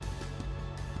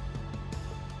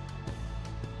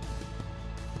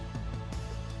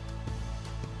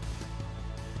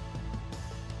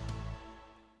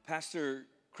Pastor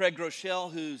Craig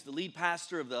Groeschel, who's the lead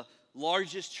pastor of the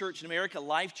largest church in America,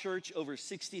 Life Church, over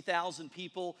 60,000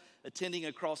 people attending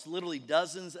across literally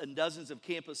dozens and dozens of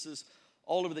campuses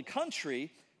all over the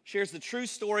country, shares the true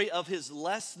story of his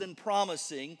less than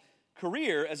promising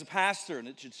career as a pastor. And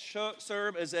it should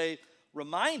serve as a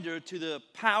reminder to the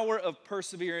power of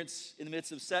perseverance in the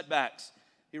midst of setbacks.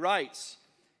 He writes,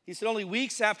 he said, "Only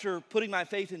weeks after putting my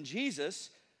faith in Jesus,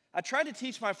 I tried to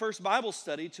teach my first Bible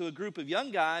study to a group of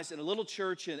young guys in a little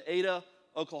church in Ada,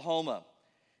 Oklahoma.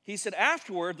 He said,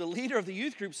 afterward, the leader of the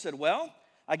youth group said, 'Well,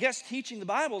 I guess teaching the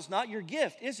Bible is not your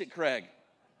gift, is it, Craig?'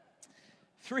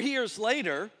 3 years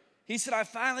later, he said, I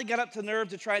finally got up the nerve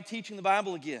to try teaching the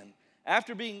Bible again.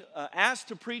 After being asked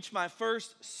to preach my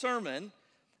first sermon,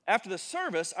 after the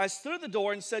service, I stood at the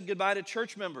door and said goodbye to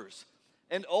church members.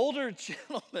 An older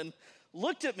gentleman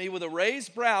looked at me with a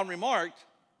raised brow and remarked,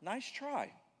 'Nice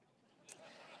try.'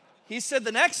 He said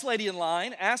the next lady in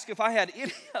line asked if I had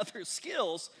any other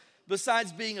skills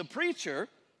besides being a preacher,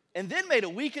 and then made a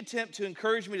weak attempt to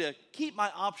encourage me to keep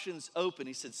my options open."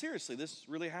 He said, seriously, this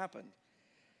really happened.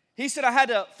 He said, "I had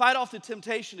to fight off the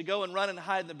temptation to go and run and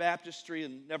hide in the baptistry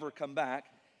and never come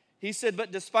back." He said,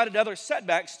 "But despite another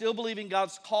setback, still believing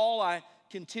God's call, I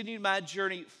continued my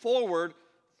journey forward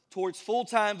towards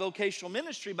full-time vocational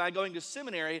ministry by going to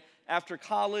seminary after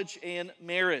college and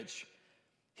marriage."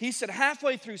 He said,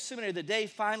 "Halfway through seminary, the day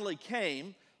finally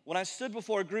came when I stood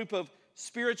before a group of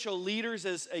spiritual leaders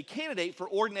as a candidate for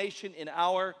ordination in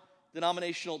our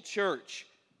denominational church.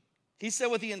 He said,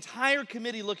 with the entire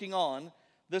committee looking on,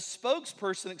 the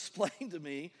spokesperson explained to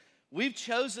me, 'We've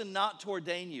chosen not to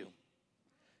ordain you.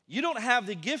 You don't have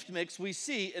the gift mix we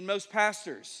see in most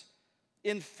pastors.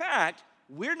 In fact,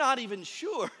 we're not even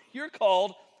sure you're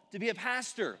called to be a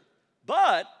pastor.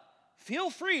 But feel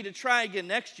free to try again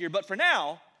next year. But for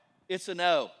now, it's a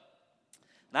no.'"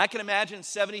 And I can imagine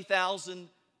 70,000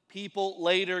 people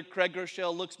later, Craig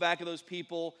Groeschel looks back at those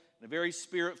people in a very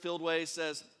spirit-filled way,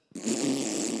 says,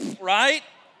 right?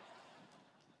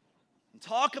 And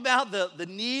talk about the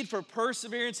need for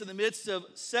perseverance in the midst of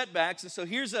setbacks. And so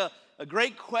here's a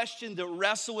great question to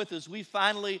wrestle with as we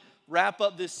finally wrap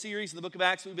up this series in the book of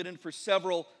Acts we've been in for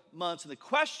several months. And the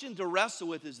question to wrestle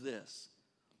with is this: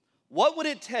 what would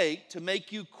it take to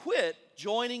make you quit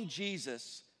joining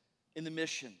Jesus in the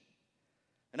mission?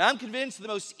 And I'm convinced the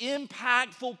most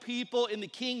impactful people in the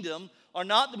kingdom are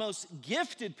not the most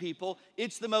gifted people,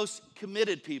 it's the most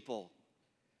committed people.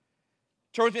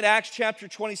 Turn with me to Acts chapter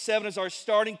 27 as our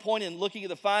starting point in looking at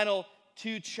the final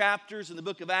 2 chapters in the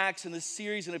book of Acts in this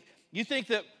series. And if you think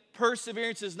that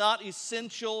perseverance is not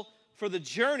essential for the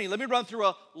journey, let me run through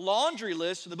a laundry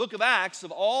list in the book of Acts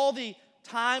of all the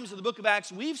times in the book of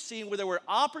Acts we've seen where there were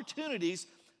opportunities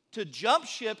to jump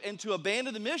ship and to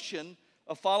abandon the mission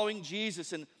of following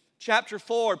Jesus. In chapter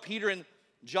 4, Peter and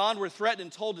John were threatened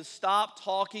and told to stop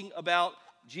talking about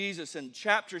Jesus. In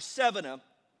chapter 7, a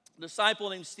disciple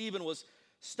named Stephen was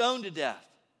stoned to death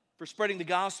for spreading the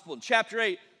gospel. In chapter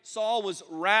 8, Saul was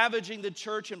ravaging the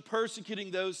church and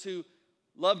persecuting those who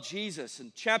loved Jesus.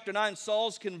 In chapter 9,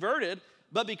 Saul's converted,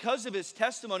 but because of his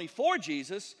testimony for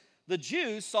Jesus, the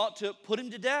Jews sought to put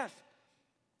him to death.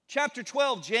 Chapter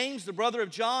 12, James, the brother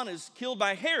of John, is killed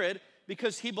by Herod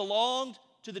because he belonged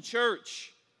to the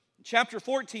church. In chapter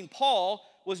 14, Paul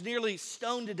was nearly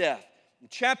stoned to death. In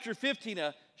chapter 15,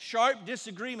 a sharp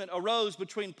disagreement arose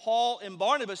between Paul and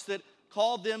Barnabas that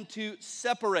called them to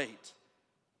separate.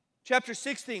 Chapter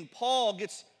 16, Paul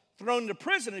gets thrown into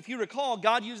prison. If you recall,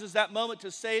 God uses that moment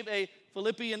to save a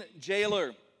Philippian jailer.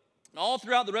 And all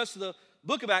throughout the rest of the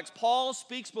book of Acts, Paul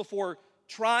speaks before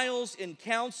trials, in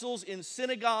councils, in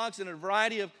synagogues, in a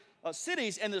variety of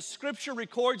cities, and the scripture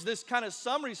records this kind of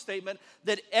summary statement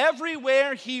that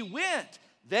everywhere he went,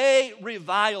 they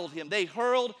reviled him. They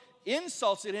hurled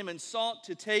insults at him and sought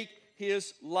to take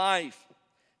his life.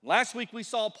 Last week we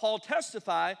saw Paul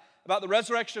testify about the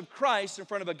resurrection of Christ in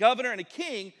front of a governor and a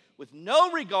king with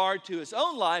no regard to his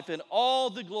own life and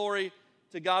all the glory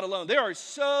to God alone. There are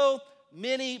so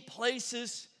many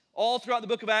places all throughout the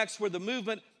book of Acts where the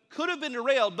movement could have been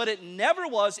derailed, but it never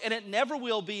was and it never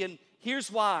will be. And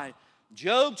here's why.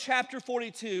 Job chapter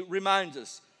 42 reminds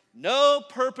us, no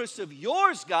purpose of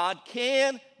yours, God,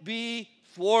 can be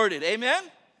thwarted. Amen?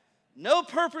 No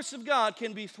purpose of God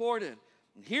can be thwarted.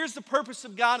 And here's the purpose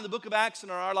of God in the book of Acts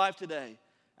and in our life today.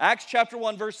 Acts chapter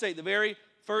 1, verse 8, the very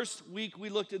first week we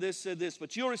looked at this, said this: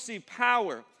 "But you'll receive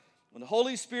power when the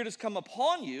Holy Spirit has come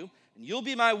upon you, and you'll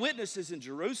be my witnesses in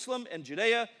Jerusalem and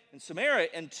Judea and Samaria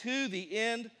and to the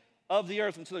end of the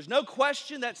earth." And so there's no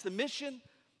question that's the mission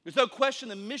There's no question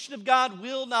the mission of God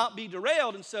will not be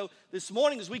derailed. And so this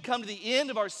morning, as we come to the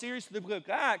end of our series through the book of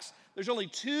Acts, there's only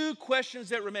two questions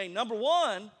that remain. Number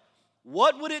one,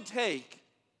 what would it take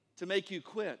to make you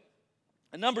quit?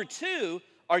 And number two,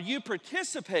 are you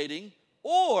participating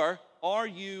or are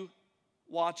you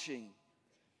watching?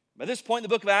 By this point in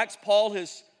the book of Acts, Paul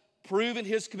has proven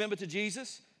his commitment to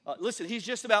Jesus. Listen, he's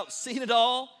just about seen it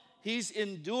all. He's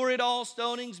endured it all: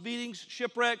 stonings, beatings,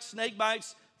 shipwrecks, snake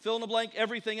bites, fill in the blank,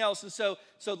 everything else. And so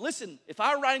listen, if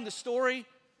I were writing the story,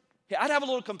 I'd have a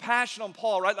little compassion on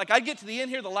Paul, right? Like, I'd get to the end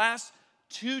here, the last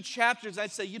two chapters,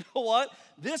 I'd say, you know what?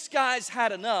 This guy's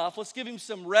had enough. Let's give him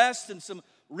some rest and some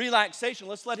relaxation.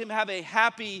 Let's let him have a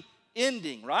happy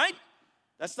ending, right?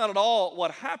 That's not at all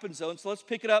what happens, though. And so let's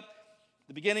pick it up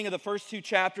the beginning of the first two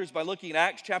chapters by looking at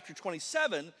Acts chapter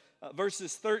 27,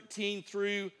 verses 13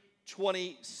 through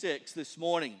 26 this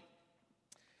morning.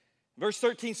 Verse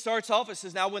 13 starts off, it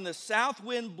says, "Now when the south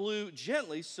wind blew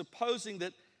gently, supposing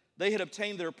that they had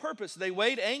obtained their purpose, they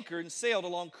weighed anchor and sailed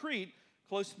along Crete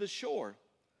close to the shore.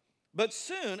 But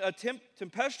soon a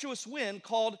tempestuous wind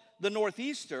called the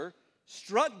northeaster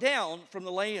struck down from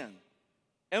the land.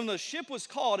 And when the ship was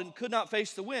caught and could not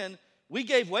face the wind, we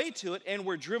gave way to it and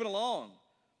were driven along.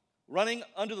 Running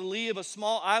under the lee of a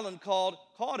small island called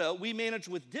Cauda, we managed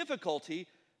with difficulty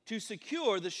to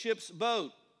secure the ship's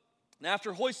boat. And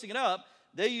after hoisting it up,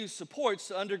 they used supports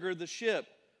to undergird the ship.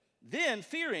 Then,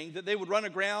 fearing that they would run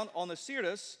aground on the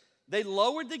Syrtis, they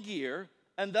lowered the gear,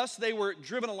 and thus they were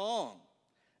driven along.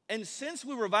 And since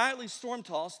we were violently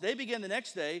storm-tossed, they began the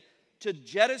next day to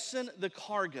jettison the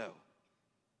cargo.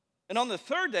 And on the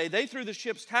third day, they threw the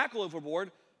ship's tackle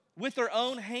overboard with their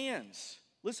own hands."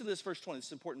 Listen to this, verse 20, this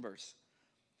is an important verse.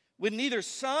 "When neither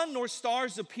sun nor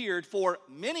stars appeared for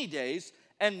many days,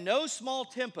 and no small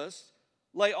tempest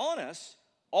lay on us,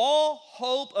 all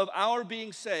hope of our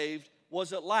being saved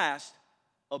was at last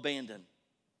abandoned."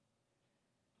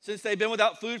 Since they'd been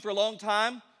without food for a long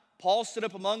time, Paul stood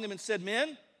up among them and said,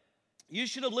 "Men, you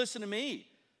should have listened to me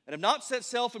and have not set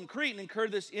sail from Crete and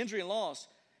incurred this injury and loss.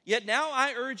 Yet now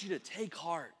I urge you to take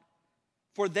heart,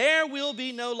 for there will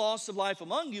be no loss of life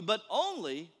among you, but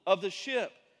only of the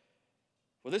ship.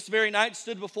 For this very night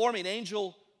stood before me an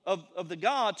angel of the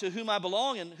God to whom I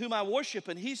belong and whom I worship,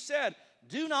 and he said,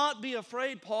 'Do not be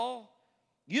afraid, Paul.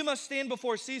 You must stand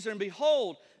before Caesar, and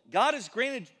behold, God has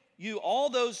granted you all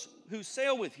those who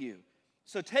sail with you.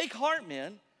 So take heart,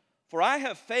 men, for I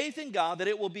have faith in God that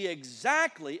it will be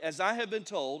exactly as I have been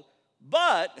told,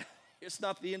 but it's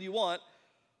not the end you want.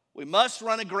 We must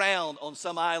run aground on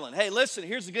some island.'" Hey, listen,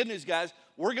 here's the good news, guys.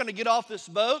 We're going to get off this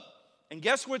boat, and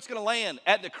guess where it's going to land?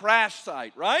 At the crash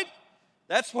site, right?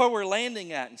 That's where we're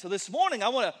landing at. And so this morning, I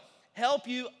want to help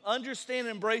you understand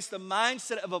and embrace the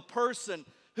mindset of a person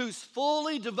who's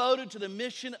fully devoted to the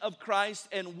mission of Christ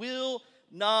and will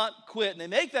not quit. And they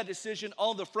make that decision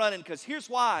on the front end, because here's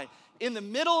why. In the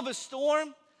middle of a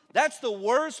storm, that's the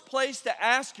worst place to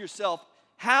ask yourself,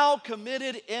 how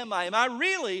committed am I? Am I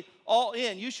really all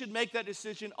in? You should make that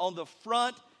decision on the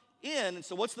front end. And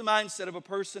so what's the mindset of a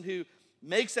person who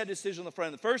makes that decision on the front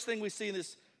end? The first thing we see in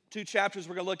these two chapters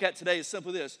we're going to look at today is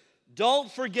simply this: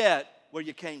 don't forget where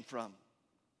you came from.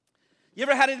 You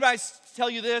ever had anybody tell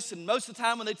you this? And most of the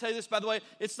time when they tell you this, by the way,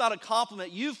 it's not a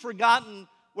compliment. You've forgotten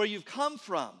where you've come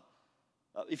from.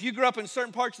 If you grew up in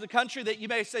certain parts of the country, that you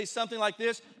may say something like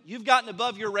this: "You've gotten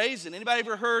above your raisin." Anybody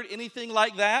ever heard anything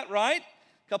like that, right?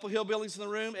 A couple hillbillies in the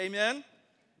room, amen?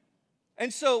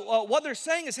 And so what they're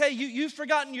saying is, hey, you've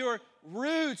forgotten your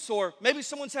roots, or maybe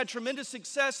someone's had tremendous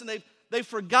success and they've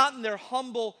forgotten their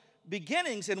humble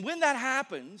beginnings. And when that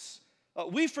happens,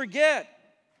 we forget.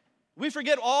 We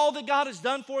forget all that God has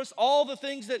done for us, all the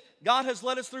things that God has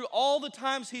led us through, all the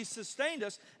times He's sustained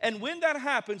us. And when that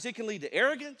happens, it can lead to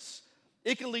arrogance,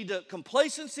 it can lead to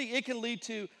complacency, it can lead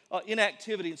to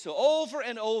inactivity. And so over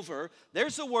and over,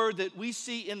 there's a word that we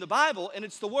see in the Bible, and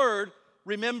it's the word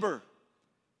remember.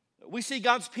 We see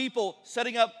God's people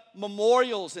setting up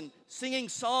memorials and singing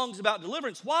songs about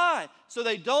deliverance. Why? So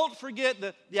they don't forget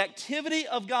the activity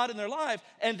of God in their life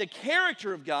and the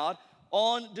character of God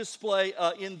on display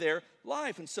in their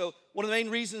life. And so one of the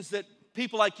main reasons that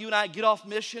people like you and I get off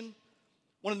mission,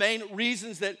 one of the main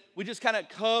reasons that we just kind of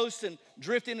coast and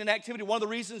drift in activity, one of the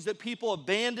reasons that people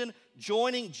abandon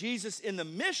joining Jesus in the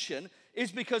mission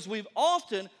is because we've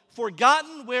often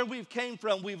forgotten where we've came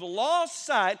from. We've lost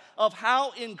sight of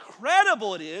how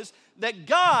incredible it is that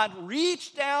God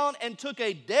reached down and took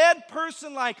a dead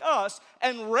person like us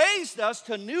and raised us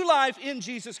to new life in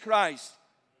Jesus Christ.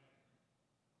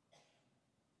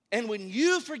 And when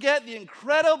you forget the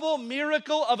incredible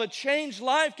miracle of a changed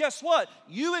life, guess what?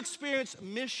 You experience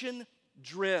mission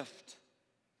drift.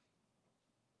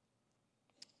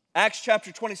 Acts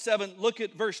chapter 27, look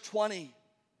at verse 20.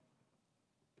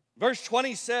 Verse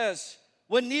 20 says,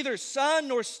 when neither sun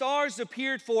nor stars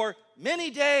appeared for many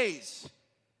days,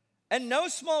 and no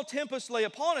small tempest lay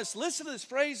upon us. Listen to this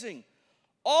phrasing.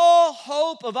 All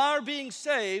hope of our being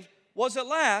saved was at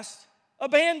last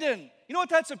abandoned. You know what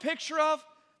that's a picture of?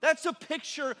 That's a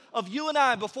picture of you and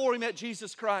I before we met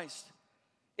Jesus Christ.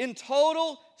 In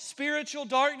total spiritual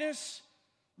darkness,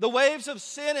 the waves of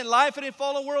sin and life in a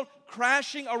fallen world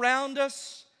crashing around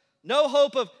us. No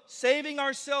hope of saving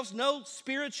ourselves, no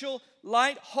spiritual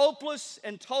light, hopeless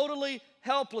and totally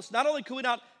helpless. Not only could we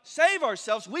not save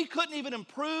ourselves, we couldn't even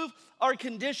improve our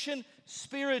condition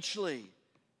spiritually.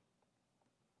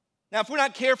 Now, if we're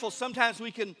not careful, sometimes we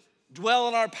can dwell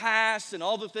on our past and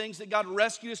all the things that God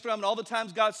rescued us from and all the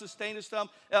times God sustained us from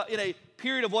in a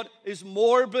period of what is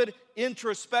morbid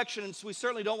introspection. And so we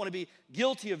certainly don't want to be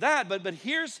guilty of that. But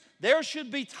there should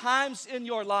be times in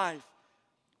your life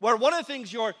where one of the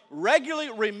things you're regularly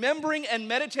remembering and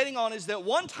meditating on is that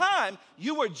one time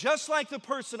you were just like the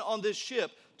person on this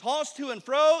ship, tossed to and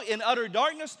fro in utter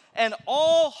darkness, and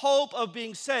all hope of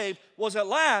being saved was at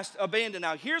last abandoned.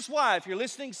 Now, here's why. If you're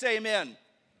listening, say amen.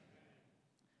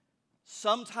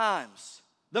 Sometimes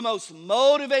the most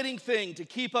motivating thing to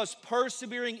keep us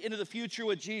persevering into the future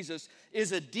with Jesus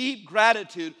is a deep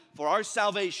gratitude for our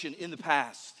salvation in the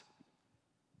past.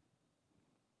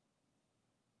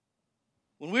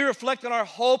 When we reflect on our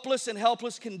hopeless and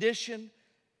helpless condition,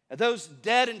 and those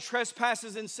dead in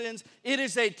trespasses and sins, it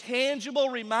is a tangible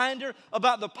reminder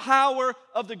about the power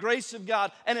of the grace of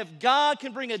God. And if God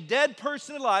can bring a dead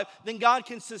person to life, then God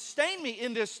can sustain me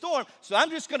in this storm. So I'm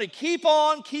just going to keep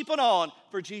on keeping on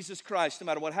for Jesus Christ no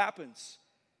matter what happens.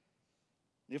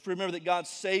 And if we remember that God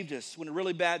saved us when a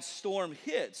really bad storm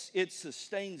hits, it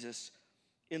sustains us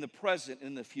in the present and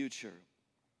in the future.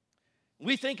 When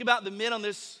we think about the men on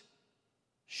this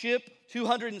ship,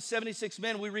 276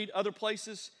 men. We read other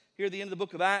places here at the end of the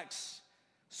book of Acts.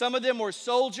 Some of them were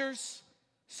soldiers.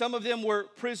 Some of them were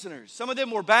prisoners. Some of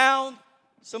them were bound.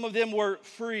 Some of them were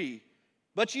free.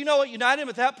 But you know what united them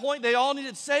at that point? They all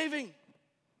needed saving.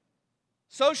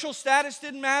 Social status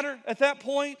didn't matter at that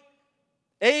point.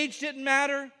 Age didn't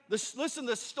matter. The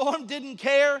storm didn't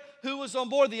care who was on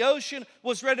board. The ocean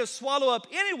was ready to swallow up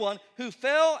anyone who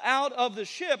fell out of the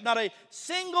ship. Not a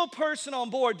single person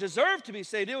on board deserved to be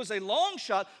saved. It was a long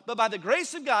shot, but by the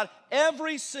grace of God,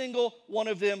 every single one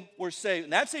of them were saved.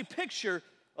 And that's a picture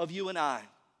of you and I.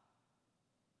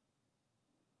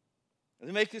 Let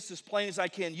me make this as plain as I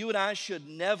can. You and I should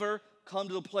never come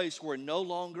to the place where we're no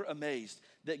longer amazed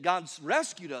that God's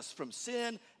rescued us from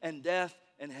sin and death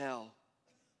and hell.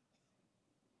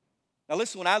 Now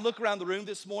listen, when I look around the room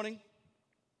this morning,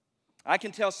 I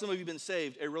can tell some of you have been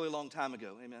saved a really long time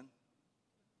ago. Amen?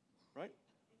 Right?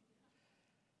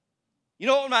 You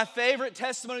know what one of my favorite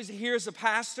testimonies to hear as a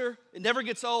pastor? It never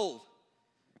gets old.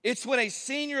 It's when a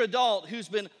senior adult who's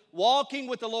been walking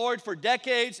with the Lord for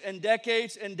decades and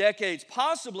decades and decades,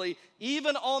 possibly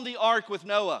even on the ark with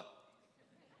Noah.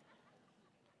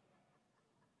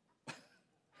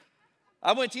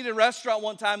 I went to eat at a restaurant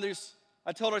one time.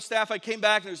 I told our staff I came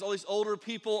back, and there's all these older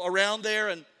people around there,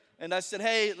 and I said,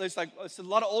 hey, I said, a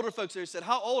lot of older folks there. I said,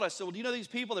 how old? I said, well, do you know these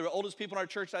people? They were the oldest people in our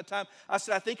church at that time. I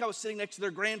said, I think I was sitting next to their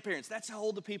grandparents. That's how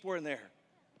old the people were in there.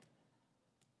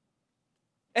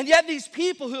 And yet these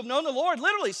people who have known the Lord,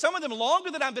 literally, some of them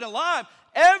longer than I've been alive,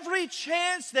 every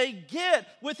chance they get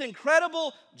with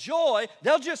incredible joy,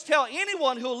 they'll just tell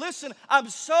anyone who will listen, I'm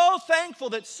so thankful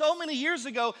that so many years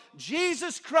ago,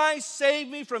 Jesus Christ saved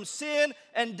me from sin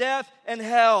and death and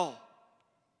hell.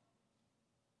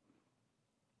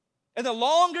 And the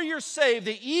longer you're saved,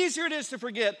 the easier it is to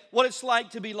forget what it's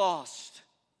like to be lost.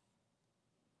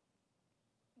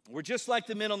 We're just like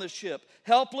the men on the ship,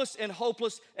 helpless and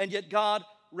hopeless, and yet God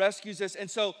rescues us.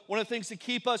 And so one of the things to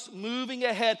keep us moving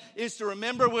ahead is to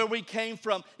remember where we came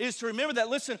from, is to remember that,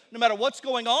 listen, no matter what's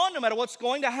going on, no matter what's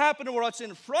going to happen or what's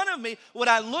in front of me, when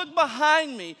I look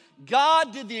behind me,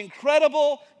 God did the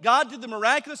incredible, God did the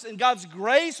miraculous, and God's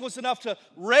grace was enough to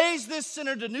raise this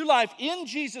sinner to new life in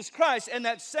Jesus Christ. And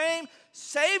that same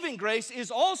saving grace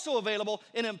is also available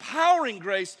in empowering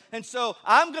grace. And so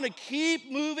I'm going to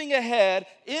keep moving ahead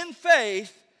in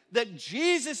faith that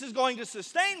Jesus is going to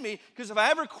sustain me, because if I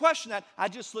ever question that, I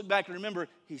just look back and remember,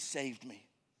 He saved me.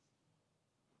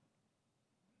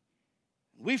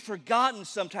 We've forgotten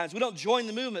sometimes, we don't join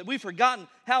the movement, we've forgotten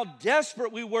how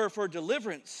desperate we were for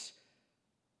deliverance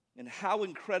and how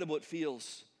incredible it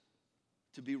feels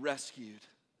to be rescued.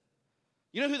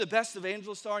 You know who the best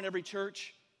evangelists are in every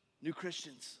church? New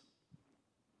Christians.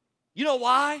 You know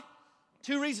why?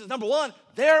 Two reasons. Number one,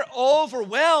 they're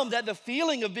overwhelmed at the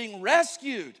feeling of being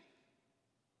rescued.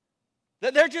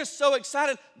 That they're just so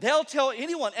excited, they'll tell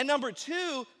anyone. And number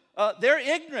two, they're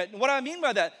ignorant. And what I mean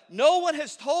by that, no one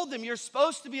has told them you're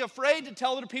supposed to be afraid to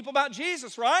tell other people about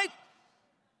Jesus, right?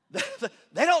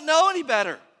 They don't know any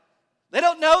better. They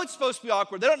don't know it's supposed to be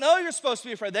awkward. They don't know you're supposed to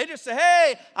be afraid. They just say,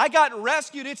 hey, I got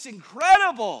rescued. It's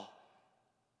incredible.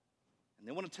 And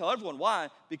they want to tell everyone. Why?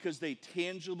 Because they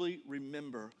tangibly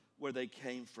remember where they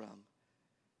came from.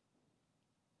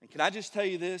 And can I just tell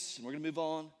you this, and we're going to move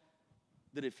on,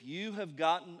 that if you have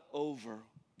gotten over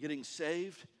getting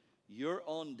saved, you're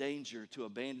on danger to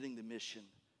abandoning the mission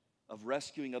of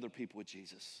rescuing other people with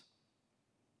Jesus.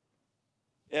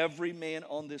 Every man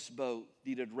on this boat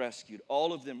needed rescued.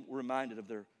 All of them were reminded of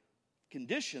their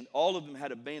condition. All of them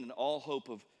had abandoned all hope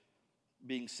of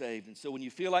being saved. And so when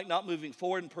you feel like not moving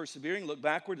forward and persevering, look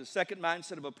backward. The second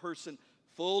mindset of a person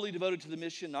fully devoted to the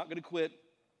mission, not going to quit,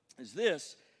 is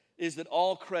that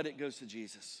all credit goes to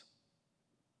Jesus.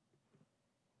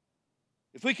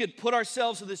 If we could put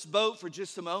ourselves in this boat for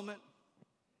just a moment.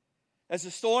 As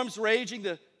the storm's raging,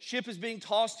 the ship is being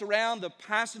tossed around, the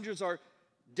passengers are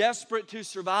desperate to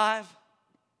survive.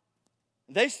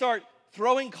 They start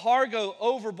throwing cargo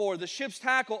overboard, the ship's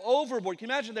tackle overboard. Can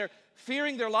you imagine they're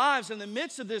fearing their lives in the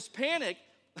midst of this panic?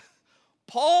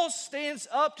 Paul stands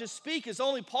up to speak as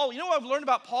only Paul. You know what I've learned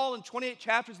about Paul in 28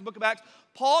 chapters in the book of Acts?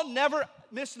 Paul never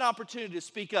missed an opportunity to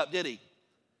speak up, did he?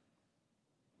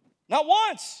 Not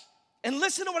once. And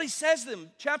listen to what he says to them,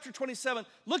 chapter 27.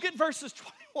 Look at verses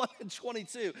 21 and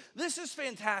 22. This is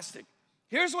fantastic.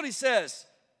 Here's what he says.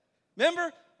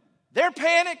 Remember, they're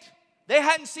panicked. They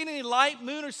hadn't seen any light,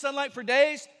 moon, or sunlight for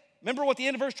days. Remember what the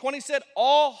end of verse 20 said?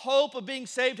 All hope of being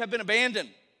saved have been abandoned.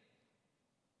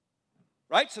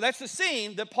 Right? So that's the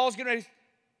scene that Paul's getting ready to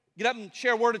get up and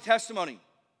share a word of testimony.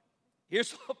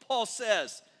 Here's what Paul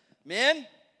says. Men,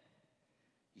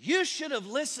 you should have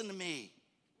listened to me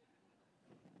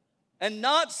and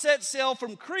not set sail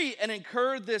from Crete and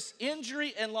incurred this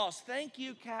injury and loss. Thank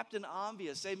you, Captain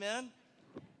Obvious. Amen?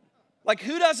 Like,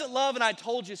 who doesn't love and I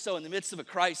told you so in the midst of a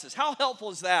crisis? How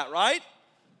helpful is that, right?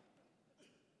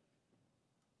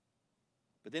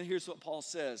 But then here's what Paul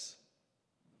says.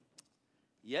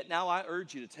 Yet now I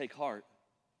urge you to take heart.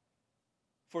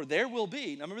 For there will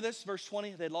be, now remember this, verse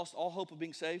 20, they had lost all hope of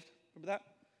being saved. Remember that?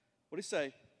 What did he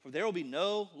say? For there will be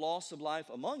no loss of life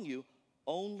among you,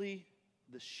 only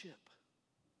the ship.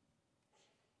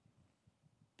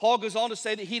 Paul goes on to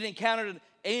say that he'd encountered an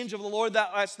angel of the Lord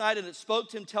that last night, and it spoke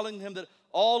to him, telling him that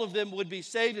all of them would be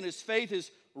saved, and his faith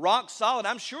is rock solid.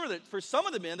 I'm sure that for some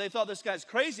of the men, they thought this guy's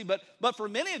crazy, but for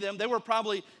many of them, they were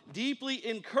probably deeply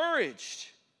encouraged.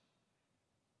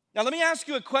 Now, let me ask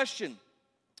you a question.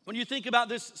 When you think about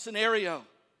this scenario,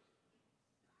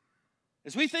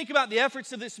 as we think about the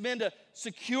efforts of this men to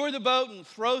secure the boat and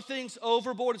throw things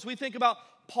overboard, as we think about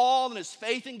Paul and his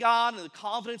faith in God and the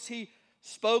confidence he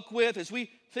spoke with, as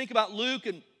we think about Luke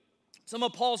and some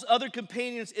of Paul's other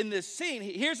companions in this scene,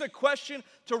 here's a question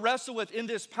to wrestle with in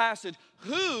this passage.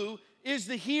 Who is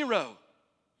the hero?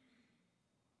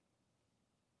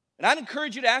 And I'd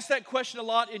encourage you to ask that question a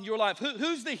lot in your life.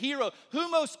 Who's the hero? Who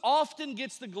most often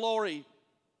gets the glory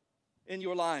in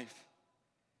your life?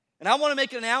 And I want to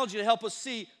make an analogy to help us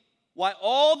see why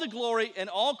all the glory and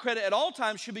all credit at all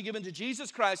times should be given to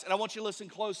Jesus Christ. And I want you to listen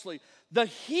closely. The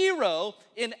hero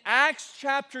in Acts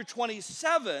chapter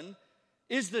 27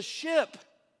 is the ship.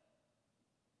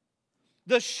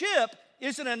 The ship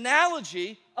is an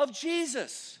analogy of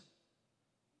Jesus.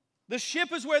 The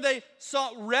ship is where they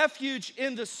sought refuge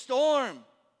in the storm.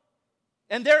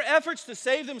 And their efforts to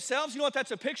save themselves, you know what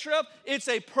that's a picture of? It's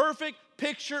a perfect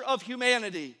picture of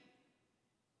humanity.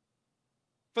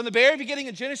 From the very beginning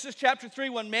of Genesis chapter 3,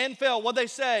 when man fell, what they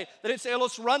say? They didn't say,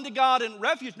 let's run to God in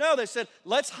refuge. No, they said,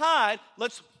 let's hide,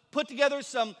 let's put together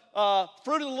some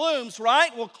Fruit of the Looms,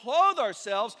 right? We'll clothe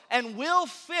ourselves and we'll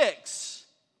fix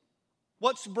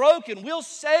what's broken. We'll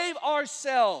save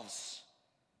ourselves.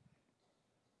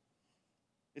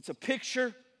 It's a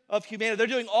picture of humanity. They're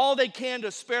doing all they can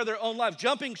to spare their own life.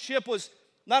 Jumping ship was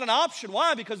not an option.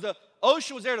 Why? Because the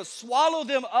ocean was there to swallow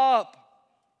them up.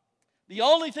 The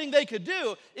only thing they could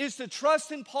do is to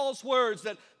trust in Paul's words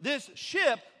that this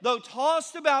ship, though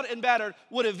tossed about and battered,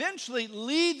 would eventually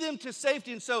lead them to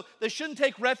safety. And so they shouldn't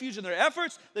take refuge in their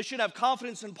efforts. They should have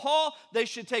confidence in Paul. They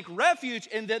should take refuge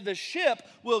in that the ship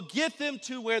will get them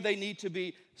to where they need to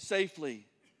be safely.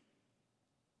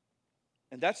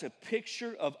 And that's a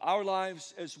picture of our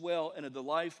lives as well and of the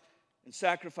life and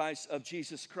sacrifice of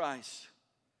Jesus Christ.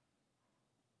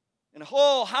 And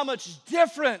how much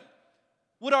different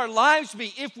would our lives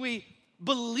be if we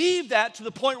believed that to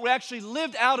the point where we actually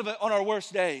lived out of it on our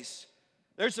worst days.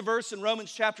 There's a verse in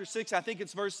Romans chapter 6, I think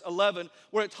it's verse 11,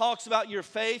 where it talks about your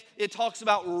faith. It talks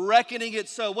about reckoning it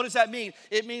so. What does that mean?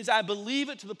 It means I believe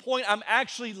it to the point I'm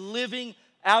actually living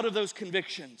out of those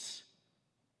convictions.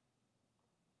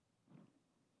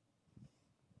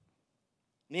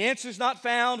 And the answer is not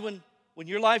found when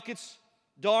your life gets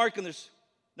dark and there's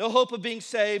no hope of being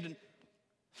saved and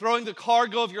throwing the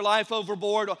cargo of your life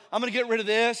overboard. I'm going to get rid of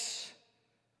this,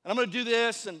 and I'm going to do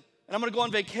this, and I'm going to go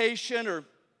on vacation, or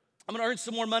I'm going to earn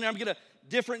some more money. I'm going to get a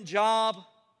different job.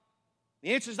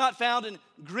 The answer is not found in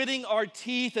gritting our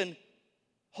teeth and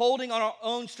holding on our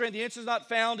own strength. The answer is not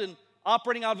found in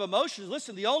operating out of emotions.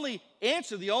 Listen, the only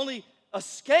answer, the only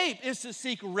escape is to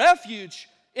seek refuge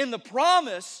in the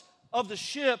promise of the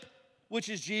ship, which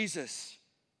is Jesus.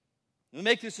 Let me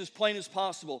make this as plain as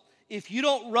possible. If you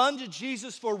don't run to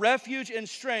Jesus for refuge and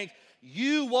strength,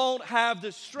 you won't have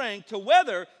the strength to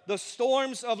weather the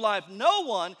storms of life. No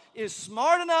one is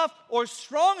smart enough or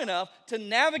strong enough to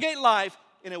navigate life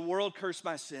in a world cursed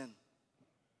by sin.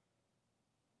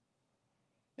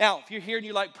 Now, if you're here and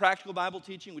you like practical Bible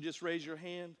teaching, would you just raise your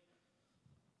hand?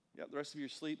 You got the rest of your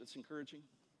sleep, that's encouraging.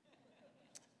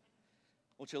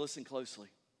 I want you to listen closely.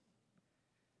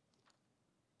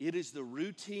 It is the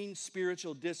routine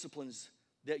spiritual disciplines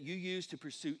that you use to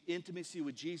pursue intimacy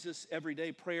with Jesus every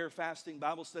day, prayer, fasting,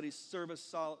 Bible study,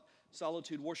 service,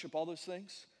 solitude, worship, all those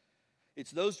things.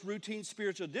 It's those routine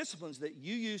spiritual disciplines that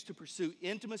you use to pursue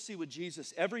intimacy with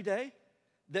Jesus every day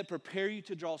that prepare you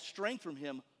to draw strength from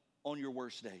Him on your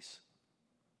worst days.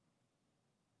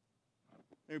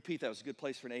 Let me repeat that. It was a good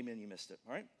place for an amen. You missed it,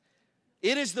 all right?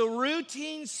 It is the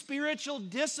routine spiritual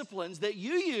disciplines that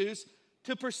you use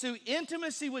to pursue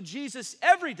intimacy with Jesus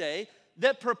every day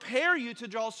that prepare you to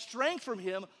draw strength from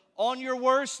Him on your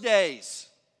worst days.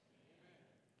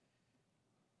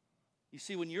 You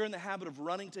see, when you're in the habit of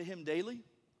running to Him daily,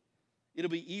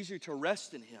 it'll be easier to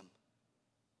rest in Him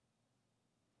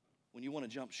when you want to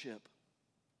jump ship.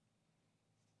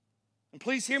 And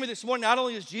please hear me this morning, not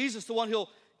only is Jesus the one who'll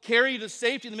carry you to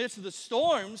safety in the midst of the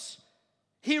storms,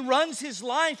 He runs His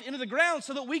life into the ground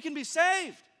so that we can be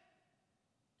saved.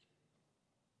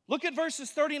 Look at verses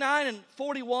 39 and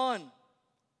 41.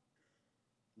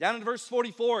 Down in verse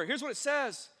 44, here's what it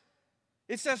says.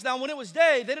 It says, now when it was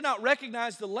day, they did not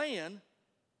recognize the land,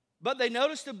 but they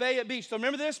noticed a bay at beach. So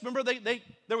remember this? Remember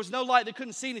there was no light. They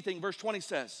couldn't see anything, verse 20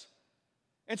 says.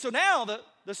 And so now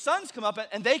the sun's come up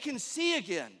and they can see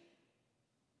again.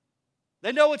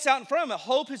 They know what's out in front of them.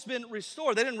 Hope has been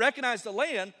restored. They didn't recognize the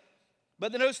land,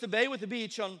 but they noticed a bay with a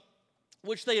beach on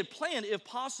which they had planned, if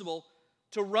possible,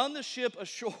 to run the ship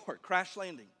ashore, crash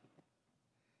landing.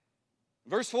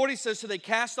 Verse 40 says, so they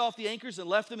cast off the anchors and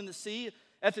left them in the sea,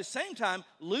 at the same time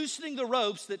loosening the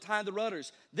ropes that tied the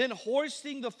rudders. Then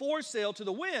hoisting the foresail to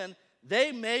the wind,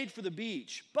 they made for the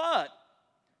beach. But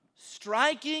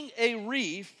striking a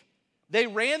reef, they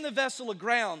ran the vessel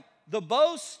aground. The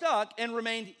bow stuck and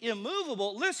remained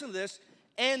immovable. Listen to this.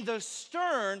 And the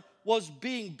stern was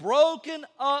being broken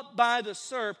up by the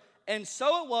surf. And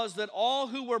so it was that all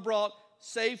who were brought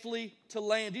safely to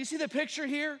land. Do you see the picture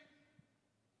here?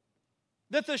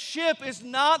 That the ship is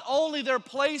not only their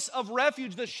place of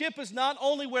refuge, the ship is not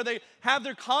only where they have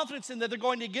their confidence in that they're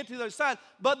going to get to the other side,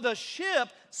 but the ship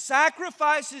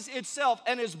sacrifices itself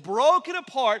and is broken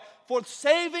apart for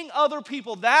saving other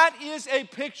people. That is a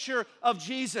picture of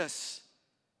Jesus.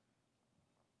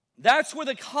 That's where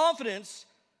the confidence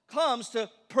comes to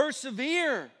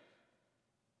persevere.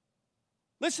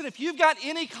 Listen, if you've got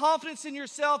any confidence in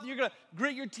yourself and you're going to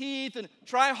grit your teeth and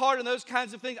try hard and those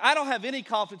kinds of things, I don't have any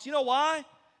confidence. You know why?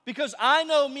 Because I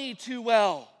know me too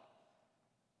well.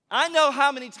 I know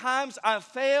how many times I've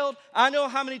failed. I know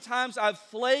how many times I've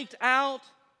flaked out.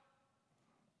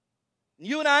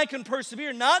 You and I can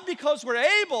persevere not because we're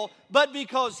able, but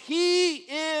because He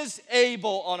is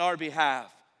able on our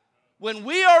behalf. When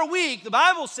we are weak, the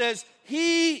Bible says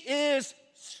He is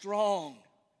strong.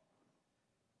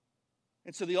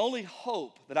 And so the only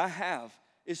hope that I have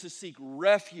is to seek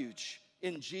refuge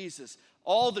in Jesus.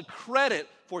 All the credit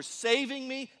for saving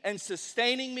me and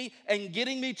sustaining me and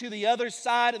getting me to the other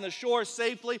side and the shore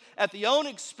safely at the own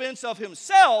expense of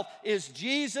Himself is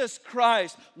Jesus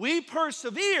Christ. We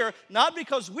persevere not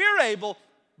because we're able,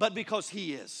 but because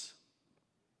He is.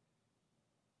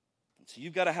 And so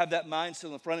you've got to have that mindset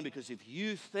in the front of you, because if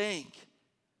you think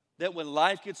that when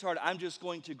life gets hard, I'm just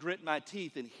going to grit my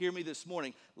teeth, and hear me this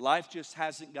morning, life just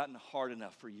hasn't gotten hard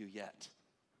enough for you yet.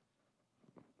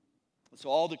 And so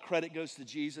all the credit goes to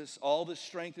Jesus, all the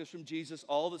strength is from Jesus,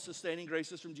 all the sustaining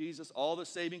grace is from Jesus, all the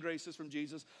saving grace is from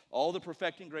Jesus, all the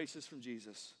perfecting grace is from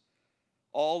Jesus.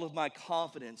 All of my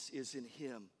confidence is in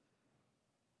him.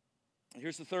 And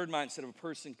here's the third mindset of a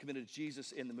person committed to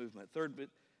Jesus in the movement. Third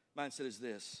mindset is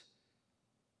this,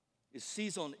 is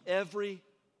seize on every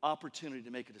opportunity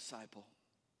to make a disciple.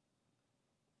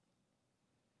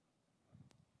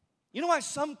 You know why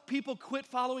some people quit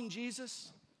following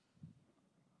Jesus?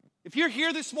 If you're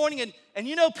here this morning and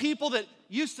you know people that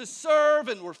used to serve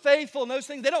and were faithful and those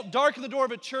things, they don't darken the door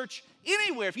of a church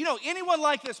anywhere. If you know anyone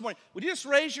like this morning, would you just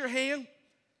raise your hand?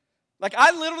 Like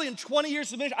I literally in 20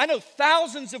 years of ministry, I know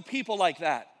thousands of people like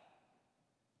that.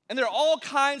 And there are all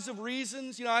kinds of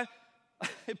reasons. You know,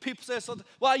 people say,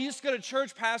 well, I used to go to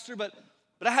church, Pastor, but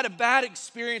I had a bad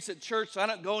experience at church, so I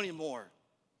don't go anymore.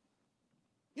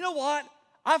 You know what?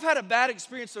 I've had a bad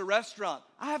experience at a restaurant.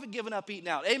 I haven't given up eating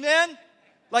out. Amen?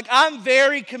 Like, I'm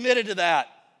very committed to that.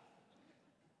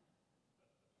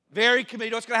 Very committed.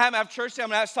 You know what's going to happen after church today? I'm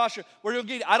going to ask Tasha, where do we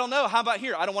get? I don't know. How about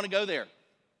here? I don't want to go there.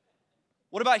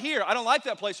 What about here? I don't like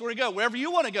that place. Where do we go? Wherever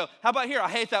you want to go. How about here? I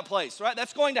hate that place, right?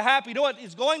 That's going to happen. You know what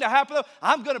is going to happen, though?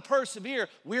 I'm going to persevere.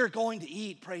 We're going to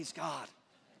eat. Praise God.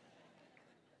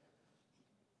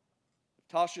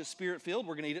 If Tasha's spirit-filled,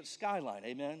 we're going to eat at Skyline.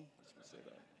 Amen?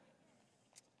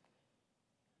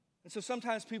 And so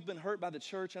sometimes people have been hurt by the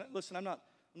church. And listen, I'm not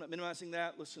minimizing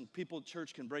that. Listen, people at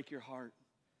church can break your heart.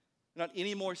 They're not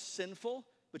any more sinful,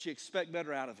 but you expect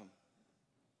better out of them.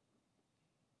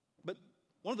 But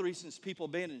one of the reasons people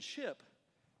abandon ship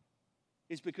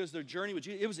is because their journey with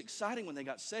Jesus, it was exciting when they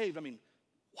got saved. I mean,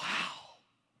 wow.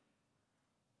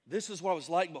 This is what I was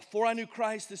like before I knew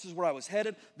Christ. This is where I was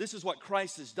headed. This is what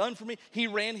Christ has done for me. He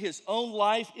ran his own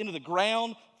life into the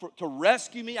ground to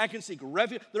rescue me. I can seek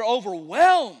refuge. They're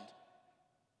overwhelmed.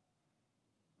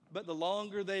 But the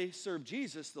longer they serve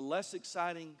Jesus, the less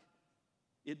exciting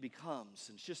it becomes.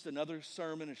 And it's just another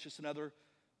sermon. It's just another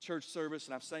church service.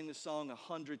 And I've sang this song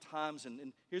 100 times.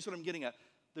 And here's what I'm getting at.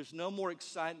 There's no more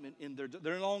excitement in their.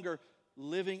 They're no longer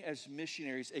living as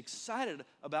missionaries, excited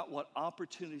about what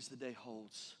opportunities the day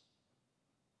holds.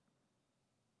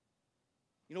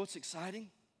 You know what's exciting?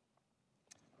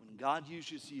 When God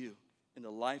uses you in the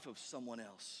life of someone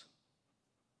else.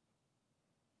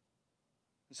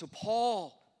 And so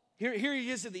Paul, here he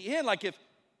is at the end, like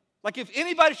if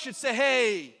anybody should say,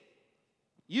 hey,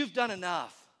 you've done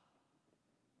enough.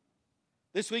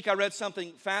 This week I read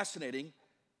something fascinating.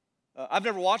 I've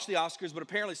never watched the Oscars, but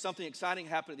apparently something exciting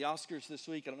happened at the Oscars this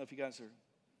week. I don't know if you guys are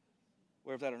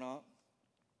aware of that or not.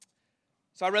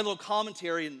 So I read a little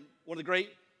commentary, and one of the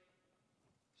great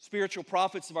spiritual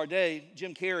prophets of our day,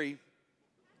 Jim Carrey,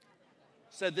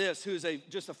 said this, who is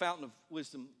just a fountain of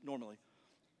wisdom normally.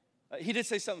 He did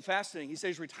say something fascinating. He said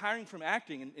he's retiring from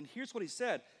acting, and here's what he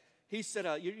said. He said,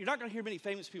 you're not going to hear many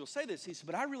famous people say this. He said,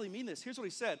 but I really mean this. Here's what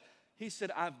he said. He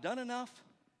said, I've done enough,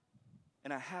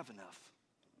 and I have enough.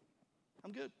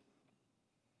 I'm good.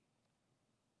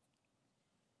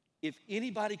 If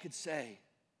anybody could say,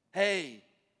 hey,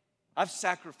 I've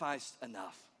sacrificed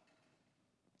enough.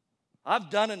 I've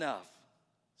done enough.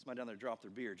 Somebody down there dropped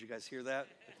their beard. Did you guys hear that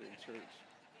in church?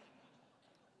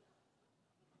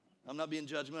 I'm not being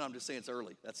judgmental. I'm just saying it's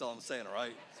early. That's all I'm saying, all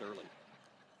right? It's early.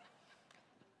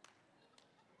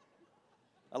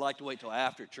 I like to wait till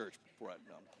after church before I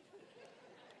come.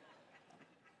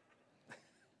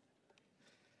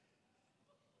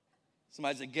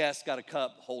 Somebody's a guest, got a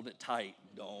cup, hold it tight.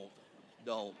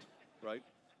 Don't, right?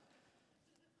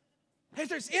 Hey, if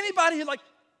there's anybody who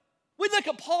we look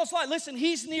at Paul's life. Listen,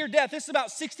 he's near death. This is about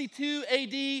 62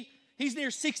 AD. He's near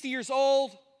 60 years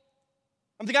old.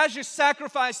 The guy's just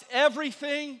sacrificed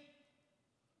everything.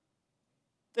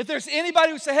 If there's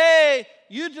anybody who say, hey,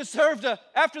 you deserve to,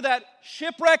 after that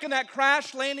shipwreck and that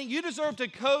crash landing, you deserve to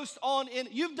coast on in.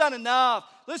 You've done enough.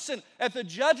 Listen, at the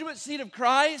judgment seat of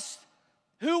Christ,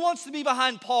 who wants to be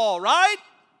behind Paul, right?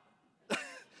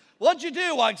 What'd you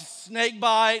do? Well, I snake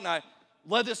bite, and I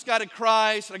led this guy to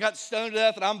Christ, and I got stoned to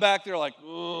death, and I'm back there like,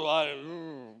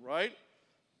 right?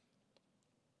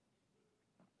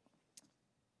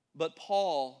 But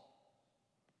Paul,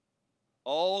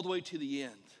 all the way to the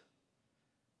end,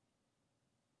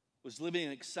 was living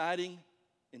an exciting,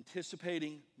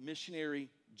 anticipating missionary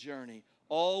journey,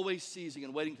 always seizing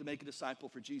and waiting to make a disciple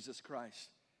for Jesus Christ.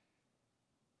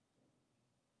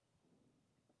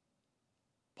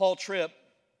 Paul Tripp,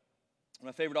 one of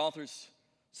my favorite authors,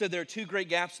 said there are two great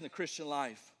gaps in the Christian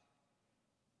life.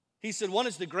 He said one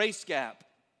is the grace gap.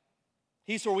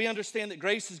 He said where we understand that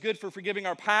grace is good for forgiving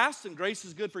our past and grace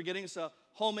is good for getting us a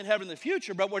home in heaven in the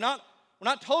future, but we're not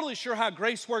totally sure how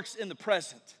grace works in the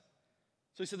present.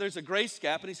 So he said there's a grace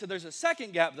gap, and he said there's a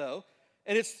second gap though,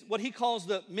 and it's what he calls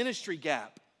the ministry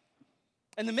gap.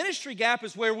 And the ministry gap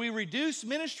is where we reduce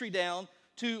ministry down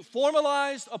to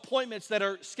formalized appointments that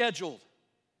are scheduled.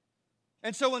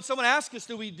 And so when someone asks us,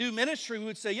 do we do ministry, we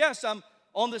would say, yes, I'm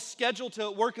on the schedule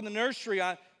to work in the nursery.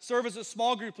 I serve as a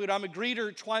small group leader. I'm a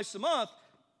greeter twice a month.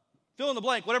 Fill in the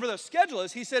blank, whatever the schedule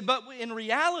is. He said, but in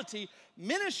reality,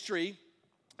 ministry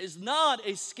is not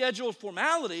a scheduled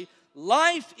formality.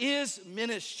 Life is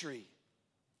ministry.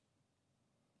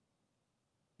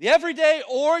 The everyday,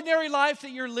 ordinary life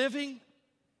that you're living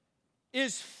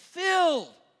is filled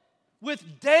with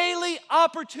daily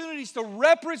opportunities to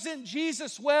represent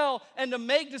Jesus well and to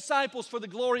make disciples for the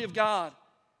glory of God.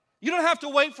 You don't have to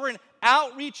wait for an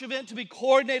outreach event to be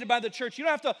coordinated by the church. You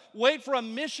don't have to wait for a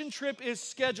mission trip is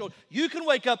scheduled. You can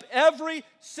wake up every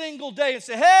single day and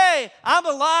say, hey, I'm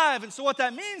alive. And so what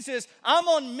that means is I'm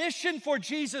on mission for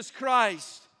Jesus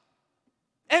Christ.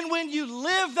 And when you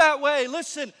live that way,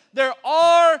 listen, there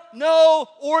are no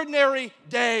ordinary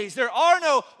days. There are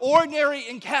no ordinary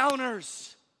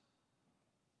encounters.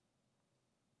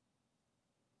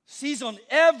 Seize on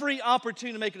every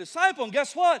opportunity to make a disciple. And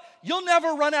guess what? You'll never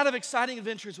run out of exciting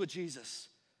adventures with Jesus.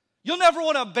 You'll never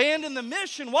want to abandon the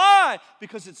mission. Why?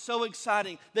 Because it's so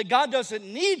exciting that God doesn't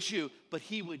need you, but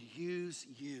He would use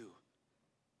you.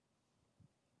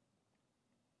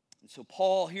 And so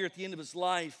Paul, here at the end of his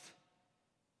life,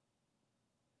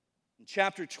 in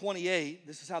chapter 28,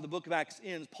 this is how the book of Acts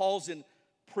ends. Paul's in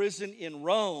prison in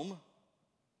Rome.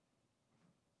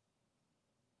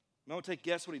 You want to take a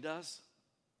guess what he does?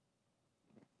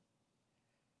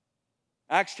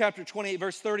 Acts chapter 28,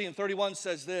 verse 30 and 31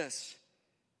 says this.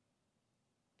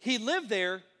 He lived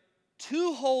there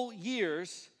 2 whole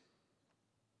years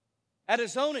at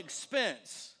his own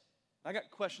expense. I got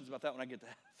questions about that when I get to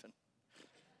heaven.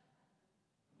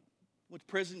 Went to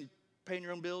prison, paying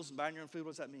your own bills and buying your own food.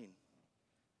 What does that mean?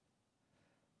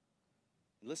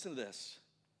 Listen to this.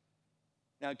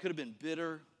 Now, it could have been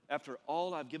bitter after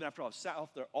all I've given, after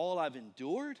all I've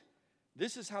endured.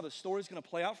 This is how the story is going to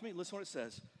play out for me. Listen to what it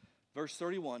says. Verse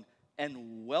 31,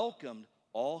 and welcomed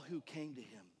all who came to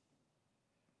him,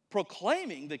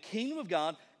 proclaiming the kingdom of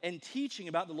God and teaching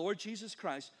about the Lord Jesus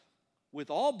Christ with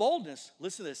all boldness,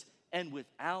 listen to this, and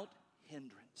without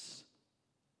hindrance.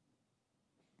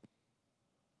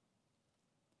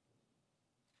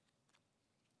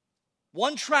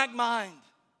 One-track mind.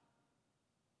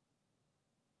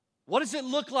 What does it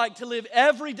look like to live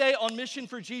every day on mission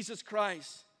for Jesus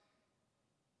Christ?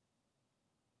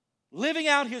 Living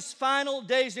out his final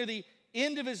days near the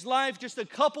end of his life, just a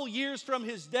couple years from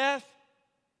his death.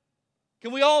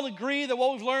 Can we all agree that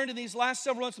what we've learned in these last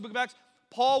several months of the book of Acts,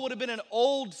 Paul would have been an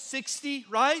old 60,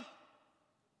 right?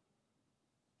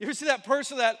 You ever see that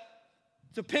person that,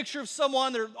 it's a picture of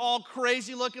someone, they're all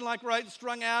crazy looking, like right,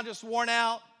 strung out, just worn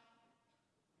out.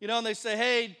 You know, and they say,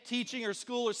 hey, teaching or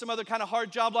school or some other kind of hard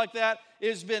job like that, it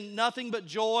has been nothing but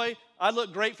joy. I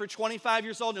look great for 25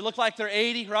 years old and they look like they're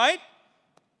 80, right?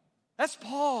 That's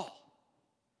Paul.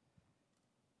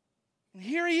 And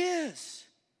here he is.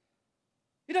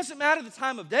 It doesn't matter the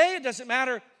time of day. It doesn't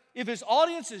matter if his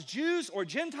audience is Jews or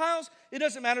Gentiles. It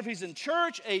doesn't matter if he's in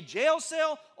church, a jail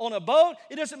cell, on a boat.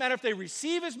 It doesn't matter if they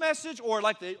receive his message or,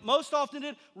 like they most often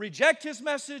did, reject his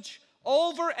message.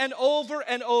 Over and over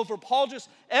and over, Paul just,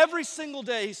 every single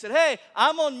day, he said, hey,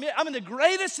 I'm in the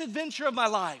greatest adventure of my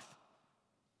life.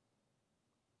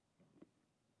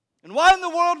 And why in the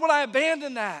world would I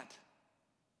abandon that?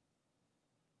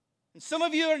 And some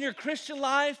of you are in your Christian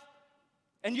life,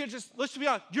 and you're just, let's be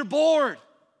honest, you're bored.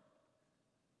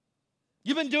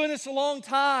 You've been doing this a long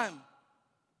time.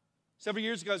 Several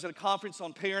years ago, I was at a conference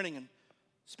on parenting, and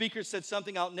the speaker said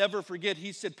something I'll never forget.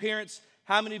 He said, parents,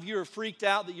 how many of you are freaked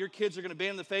out that your kids are going to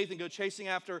abandon the faith and go chasing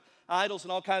after idols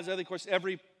and all kinds of other? Of course,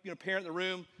 every parent in the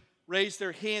room raised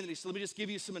their hand, and he said, let me just give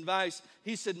you some advice.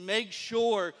 He said, make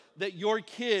sure that your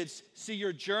kids see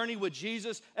your journey with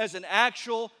Jesus as an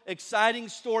actual, exciting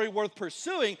story worth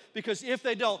pursuing, because if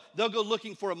they don't, they'll go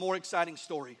looking for a more exciting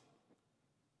story.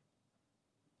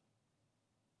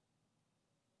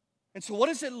 And so what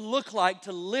does it look like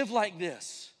to live like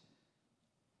this?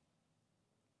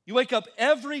 You wake up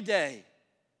every day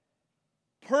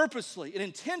purposely and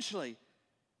intentionally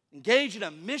engage in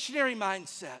a missionary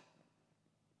mindset.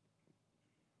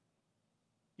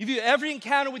 You view every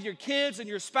encounter with your kids and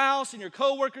your spouse and your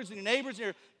coworkers and your neighbors and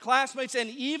your classmates and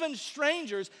even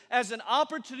strangers as an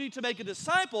opportunity to make a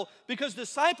disciple, because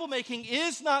disciple making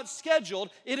is not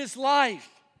scheduled, it is life.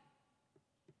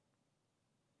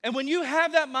 And when you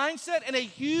have that mindset and a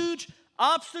huge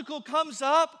obstacle comes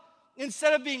up,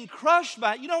 instead of being crushed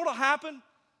by it, you know what will happen?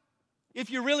 If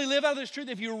you really live out of this truth,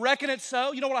 if you reckon it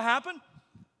so, you know what will happen?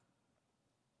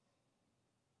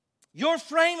 Your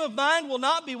frame of mind will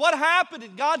not be, what happened?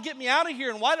 Did God get me out of here?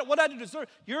 And what did I do to deserve?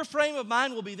 Your frame of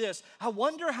mind will be this: I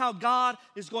wonder how God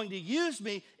is going to use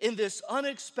me in this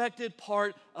unexpected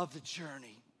part of the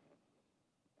journey.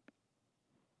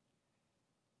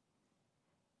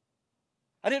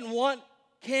 I didn't want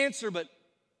cancer, but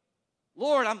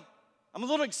Lord, I'm a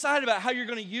little excited about how you're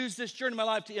going to use this journey in my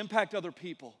life to impact other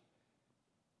people.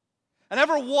 I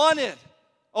never wanted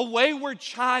a wayward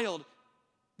child,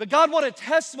 but God, what a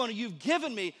testimony you've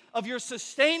given me of your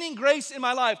sustaining grace in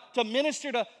my life to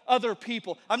minister to other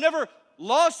people. I've never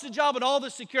lost a job and all the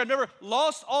security. I've never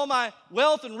lost all my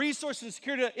wealth and resources and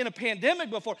security in a pandemic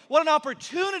before. What an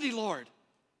opportunity, Lord,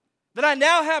 that I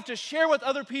now have to share with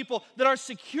other people that our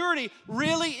security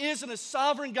really is in a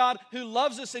sovereign God who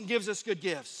loves us and gives us good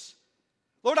gifts.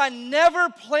 Lord, I never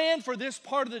planned for this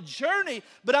part of the journey,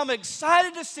 but I'm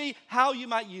excited to see how you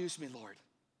might use me, Lord.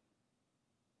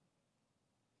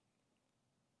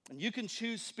 And you can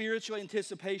choose spiritual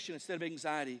anticipation instead of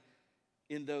anxiety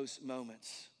in those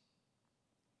moments.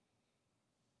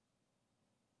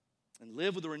 And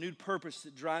live with a renewed purpose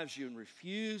that drives you, and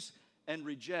refuse and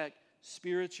reject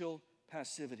spiritual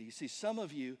passivity. You see, some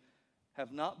of you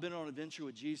have not been on an adventure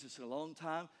with Jesus in a long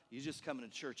time. You're just coming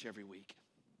to church every week.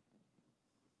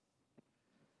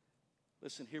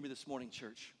 Listen, hear me this morning,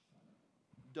 church.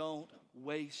 Don't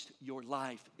waste your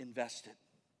life, invest it.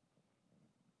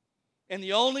 And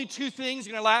the only two things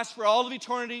going to last for all of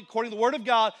eternity, according to the Word of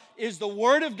God, is the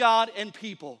Word of God and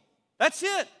people. That's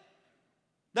it.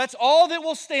 That's all that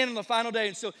will stand on the final day.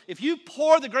 And so if you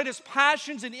pour the greatest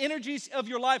passions and energies of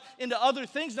your life into other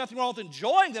things, nothing wrong with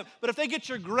enjoying them. But if they get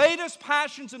your greatest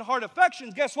passions and heart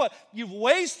affections, guess what? You've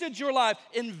wasted your life.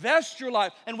 Invest your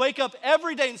life and wake up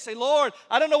every day and say, Lord,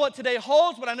 I don't know what today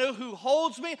holds, but I know who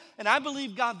holds me. And I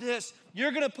believe, God, this.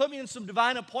 You're going to put me in some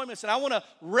divine appointments, and I want to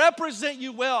represent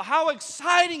you well. How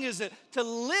exciting is it to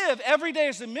live every day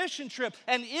as a mission trip?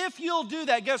 And if you'll do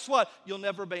that, guess what? You'll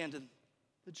never abandon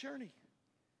the journey.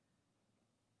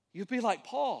 You'd be like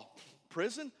Paul.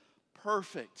 Prison,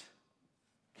 perfect.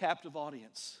 Captive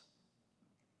audience.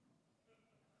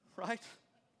 Right?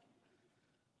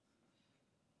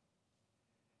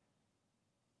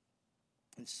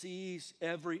 And seize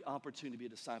every opportunity to be a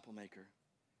disciple maker.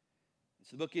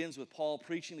 So the book ends with Paul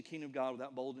preaching the kingdom of God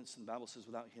without boldness, and the Bible says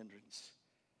without hindrance.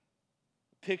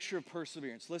 A picture of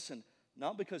perseverance. Listen,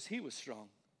 not because he was strong,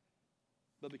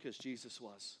 but because Jesus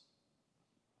was.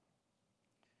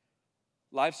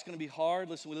 Life's going to be hard.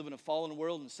 Listen, we live in a fallen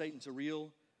world, and Satan's a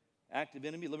real active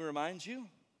enemy. Let me remind you,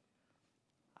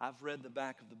 I've read the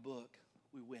back of the book.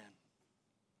 We win.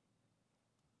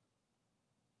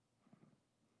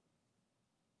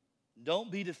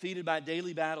 Don't be defeated by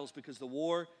daily battles, because the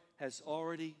war has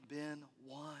already been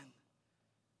won.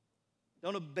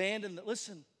 Don't abandon the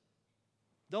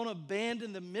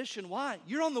mission. Why?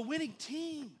 You're on the winning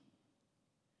team.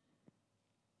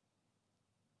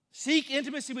 Seek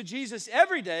intimacy with Jesus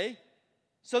every day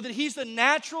so that he's the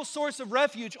natural source of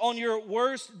refuge on your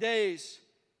worst days.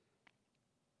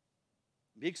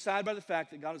 Be excited by the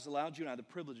fact that God has allowed you and I the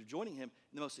privilege of joining him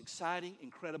in the most exciting,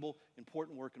 incredible,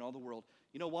 important work in all the world.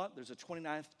 You know what? There's a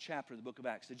 29th chapter of the book of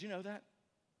Acts. Did you know that?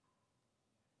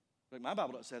 Like, my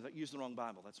Bible doesn't say that. Use the wrong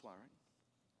Bible. That's why, right?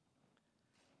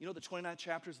 You know the 29th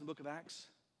chapters in the book of Acts?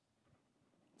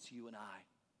 It's you and I.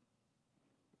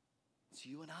 It's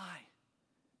you and I.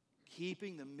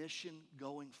 Keeping the mission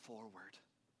going forward.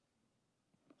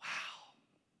 Wow.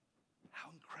 How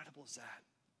incredible is that?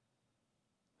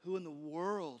 Who in the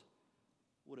world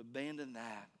would abandon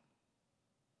that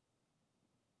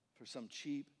for some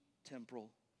cheap temporal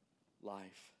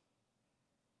life?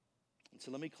 And so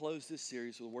let me close this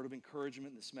series with a word of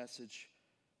encouragement in this message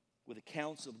with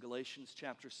accounts of Galatians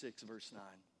chapter 6, verse 9.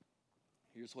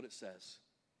 Here's what it says.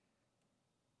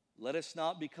 Let us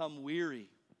not become weary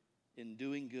in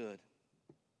doing good,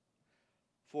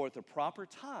 for at the proper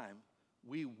time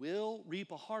we will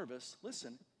reap a harvest,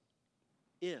 listen,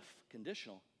 if,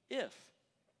 conditional, if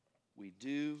we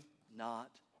do not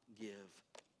give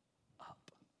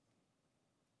up.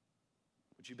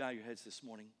 Would you bow your heads this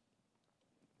morning?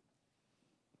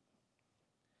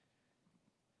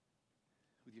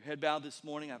 With your head bowed this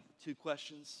morning, I have two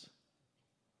questions.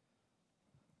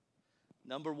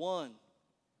 Number one,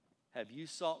 have you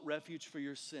sought refuge for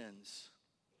your sins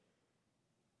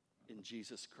in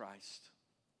Jesus Christ?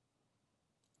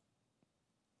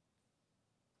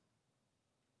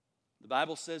 The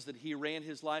Bible says that he ran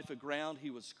his life aground. He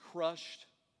was crushed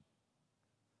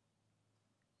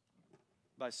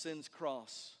by sin's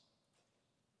cross.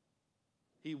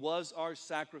 He was our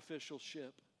sacrificial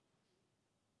ship.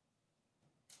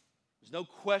 There's no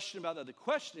question about that. The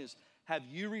question is, Have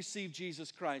you received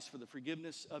Jesus Christ for the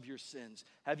forgiveness of your sins?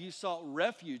 Have you sought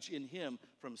refuge in him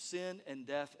from sin and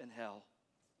death and hell?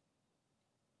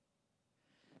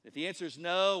 If the answer is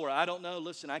no, or I don't know,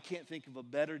 listen, I can't think of a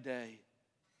better day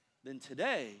than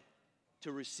today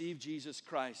to receive Jesus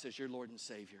Christ as your Lord and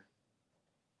Savior.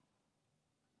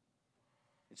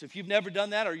 And so if you've never done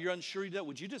that or you're unsure you do that,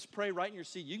 would you just pray right in your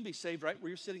seat? You can be saved right where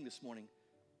you're sitting this morning.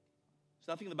 There's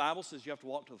nothing in the Bible says you have to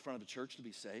walk to the front of the church to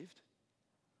be saved.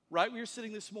 Right where you're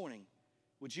sitting this morning,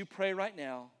 would you pray right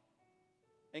now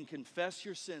and confess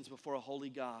your sins before a holy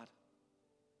God?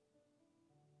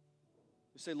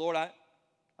 You say, Lord, I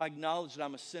acknowledge that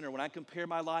I'm a sinner. When I compare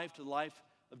my life to the life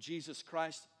of Jesus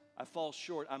Christ, I fall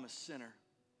short. I'm a sinner.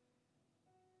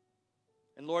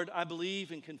 And Lord, I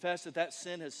believe and confess that that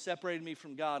sin has separated me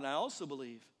from God. And I also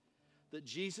believe that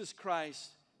Jesus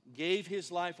Christ gave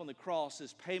his life on the cross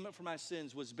as payment for my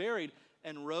sins, was buried,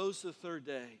 and rose the third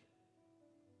day.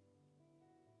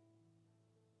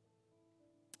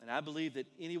 And I believe that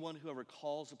anyone who ever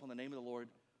calls upon the name of the Lord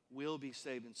will be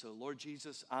saved. And so, Lord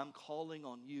Jesus, I'm calling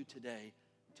on you today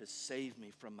to save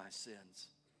me from my sins.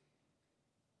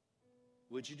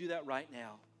 Would you do that right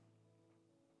now?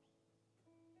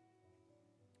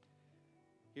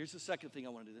 Here's the second thing I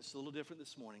want to do. This is a little different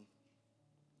this morning.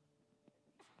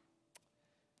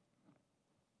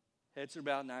 Heads are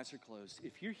bowed and eyes are closed.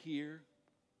 If you're here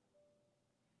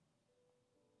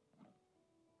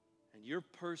and you're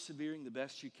persevering the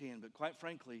best you can, but quite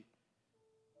frankly,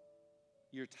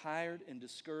 you're tired and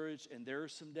discouraged, and there are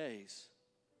some days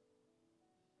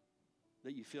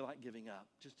that you feel like giving up.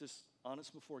 Just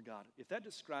honest before God. If that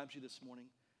describes you this morning,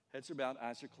 heads are bowed,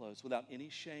 eyes are closed, without any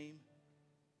shame,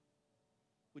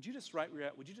 would you just, right where you're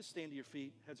at, would you just stand to your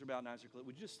feet, heads are bowed and eyes are closed?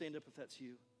 Would you just stand up if that's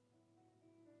you?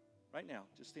 Right now,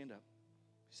 just stand up.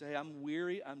 Say, I'm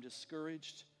weary, I'm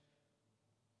discouraged.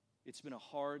 It's been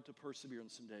hard to persevere in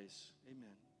some days.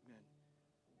 Amen. Amen.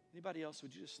 Anybody else,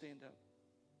 would you just stand up?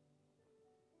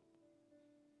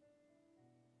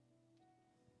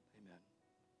 Amen.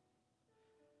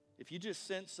 If you just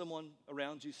sense someone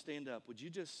around you stand up, would you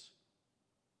just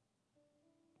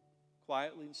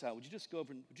quietly and silently, would you just go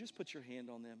over and would you just put your hand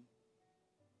on them?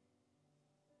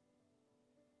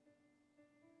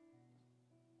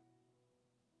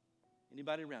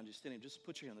 Anybody around you standing, just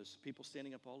put your hand. There's people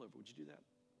standing up all over. Would you do that?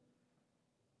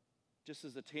 Just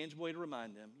as a tangible way to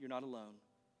remind them, you're not alone.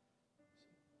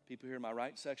 People here in my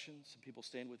right section, some people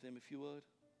stand with them if you would.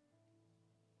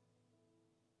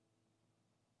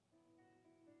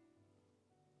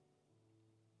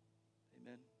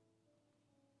 Amen.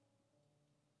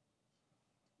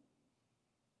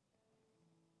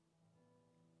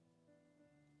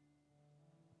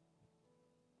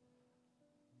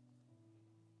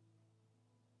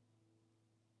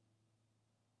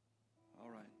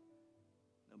 All right.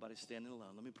 Nobody's standing alone.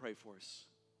 Let me pray for us.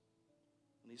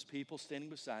 And these people standing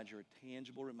beside you are a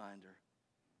tangible reminder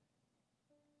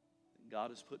that God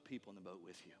has put people in the boat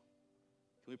with you.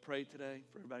 Can we pray today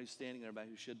for everybody who's standing and everybody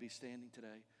who should be standing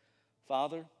today?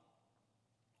 Father,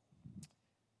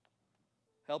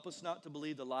 help us not to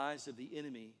believe the lies of the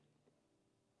enemy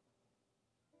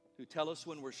who tell us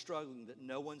when we're struggling that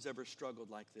no one's ever struggled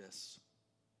like this.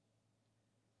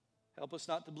 Help us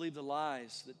not to believe the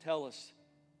lies that tell us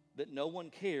that no one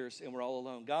cares and we're all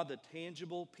alone. God, the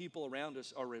tangible people around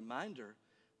us are a reminder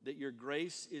that your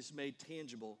grace is made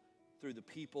tangible through the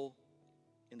people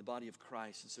in the body of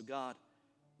Christ. And so, God,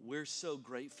 we're so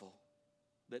grateful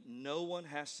that no one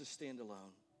has to stand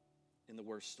alone in the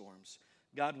worst storms.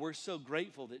 God, we're so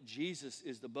grateful that Jesus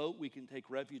is the boat we can take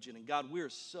refuge in. And God, we're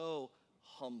so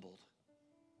humbled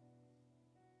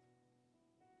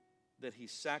that he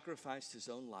sacrificed his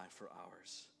own life for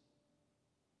ours.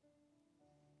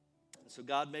 And so,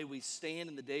 God, may we stand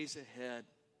in the days ahead.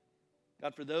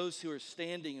 God, for those who are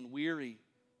standing and weary,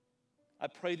 I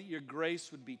pray that your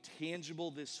grace would be tangible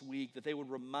this week, that they would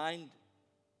remind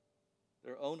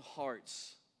their own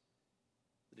hearts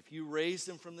that if you raise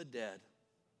them from the dead,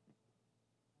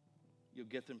 you'll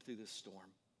get them through this storm.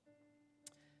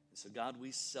 And so, God,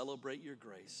 we celebrate your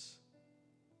grace.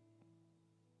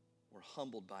 We're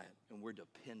humbled by it, and we're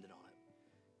dependent on it.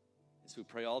 And so we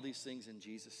pray all these things in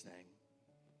Jesus' name.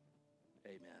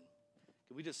 Amen.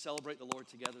 Can we just celebrate the Lord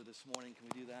together this morning? Can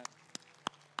we do that?